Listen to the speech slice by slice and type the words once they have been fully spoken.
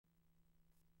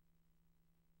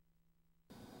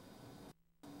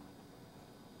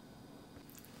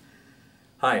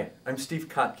Hi, I'm Steve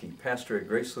Kottke, pastor at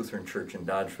Grace Lutheran Church in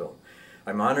Dodgeville.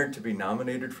 I'm honored to be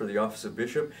nominated for the office of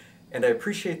bishop, and I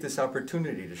appreciate this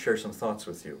opportunity to share some thoughts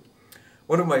with you.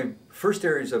 One of my first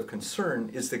areas of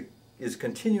concern is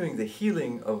continuing the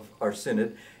healing of our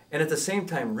synod, and at the same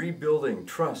time rebuilding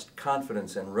trust,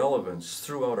 confidence, and relevance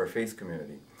throughout our faith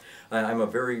community. I'm a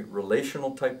very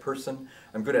relational type person.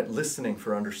 I'm good at listening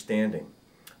for understanding.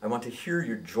 I want to hear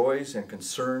your joys and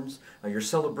concerns, your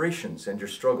celebrations and your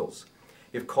struggles.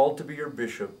 If called to be your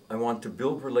bishop, I want to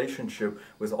build relationship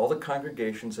with all the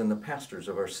congregations and the pastors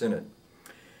of our synod.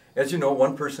 As you know,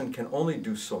 one person can only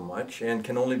do so much and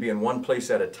can only be in one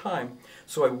place at a time,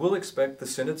 so I will expect the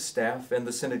synod staff and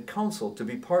the synod council to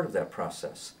be part of that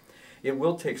process. It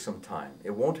will take some time.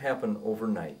 It won't happen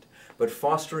overnight, but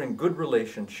fostering good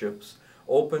relationships,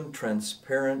 open,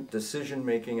 transparent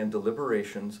decision-making and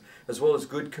deliberations, as well as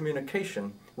good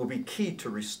communication, will be key to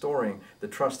restoring the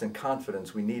trust and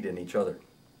confidence we need in each other.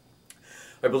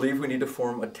 I believe we need to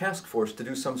form a task force to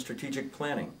do some strategic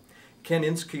planning. Ken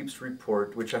Inskeep's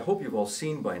report, which I hope you've all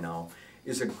seen by now,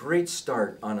 is a great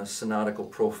start on a synodical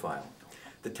profile.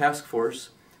 The task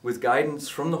force, with guidance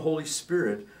from the Holy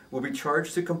Spirit, will be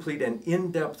charged to complete an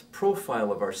in-depth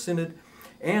profile of our synod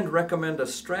and recommend a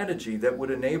strategy that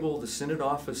would enable the synod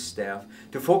office staff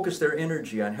to focus their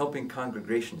energy on helping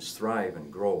congregations thrive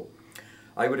and grow.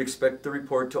 I would expect the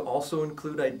report to also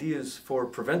include ideas for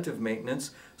preventive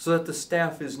maintenance so that the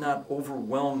staff is not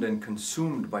overwhelmed and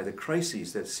consumed by the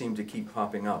crises that seem to keep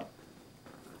popping up.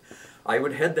 I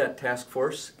would head that task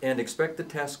force and expect the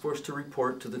task force to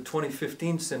report to the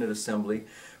 2015 Synod Assembly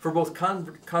for both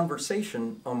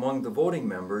conversation among the voting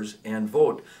members and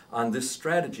vote on this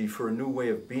strategy for a new way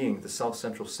of being the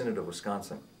South-Central Synod of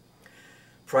Wisconsin.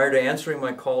 Prior to answering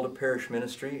my call to parish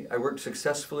ministry, I worked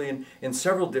successfully in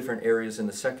several different areas in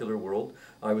the secular world.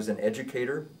 I was an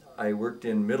educator, I worked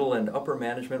in middle and upper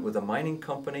management with a mining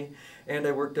company, and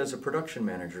I worked as a production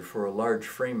manager for a large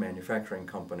frame manufacturing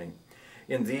company.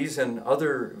 In these and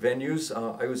other venues,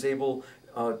 I was able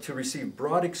to receive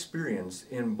broad experience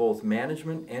in both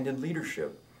management and in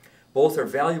leadership. Both are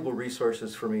valuable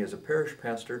resources for me as a parish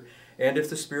pastor, and if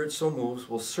the Spirit so moves,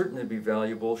 will certainly be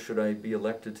valuable should I be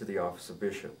elected to the office of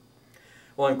bishop.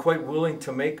 While I'm quite willing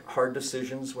to make hard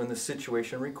decisions when the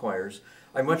situation requires,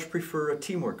 I much prefer a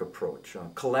teamwork approach,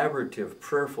 collaborative,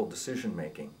 prayerful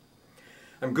decision-making.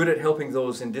 I'm good at helping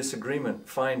those in disagreement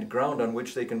find ground on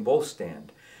which they can both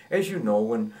stand. As you know,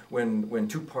 when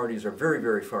two parties are very,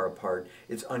 very far apart,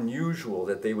 it's unusual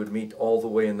that they would meet all the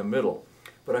way in the middle.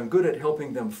 But I'm good at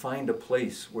helping them find a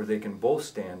place where they can both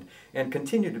stand and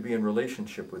continue to be in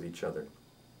relationship with each other.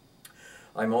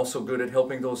 I'm also good at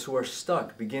helping those who are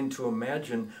stuck begin to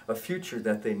imagine a future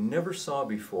that they never saw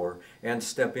before and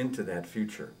step into that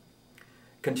future.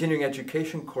 Continuing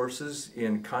education courses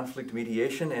in conflict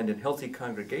mediation and in healthy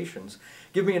congregations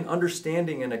give me an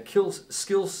understanding and a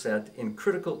skill set in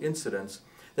critical incidents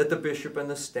that the bishop and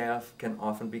the staff can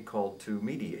often be called to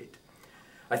mediate.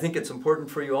 I think it's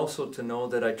important for you also to know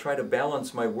that I try to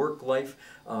balance my work life,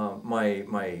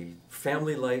 my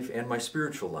family life, and my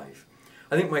spiritual life.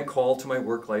 I think my call to my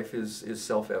work life is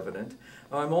self-evident.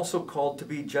 I'm also called to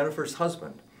be Jennifer's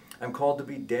husband. I'm called to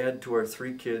be dad to our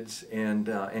 3 kids and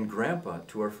grandpa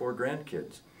to our 4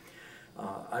 grandkids.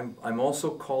 I'm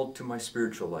also called to my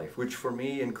spiritual life, which for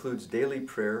me includes daily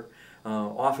prayer,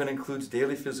 often includes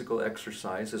daily physical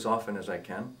exercise as often as I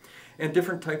can, and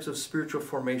different types of spiritual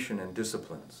formation and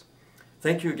disciplines.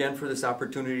 Thank you again for this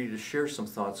opportunity to share some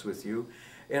thoughts with you,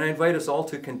 and I invite us all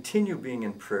to continue being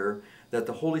in prayer that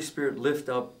the Holy Spirit lift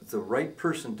up the right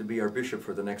person to be our bishop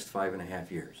for the next 5.5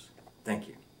 years. Thank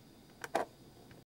you.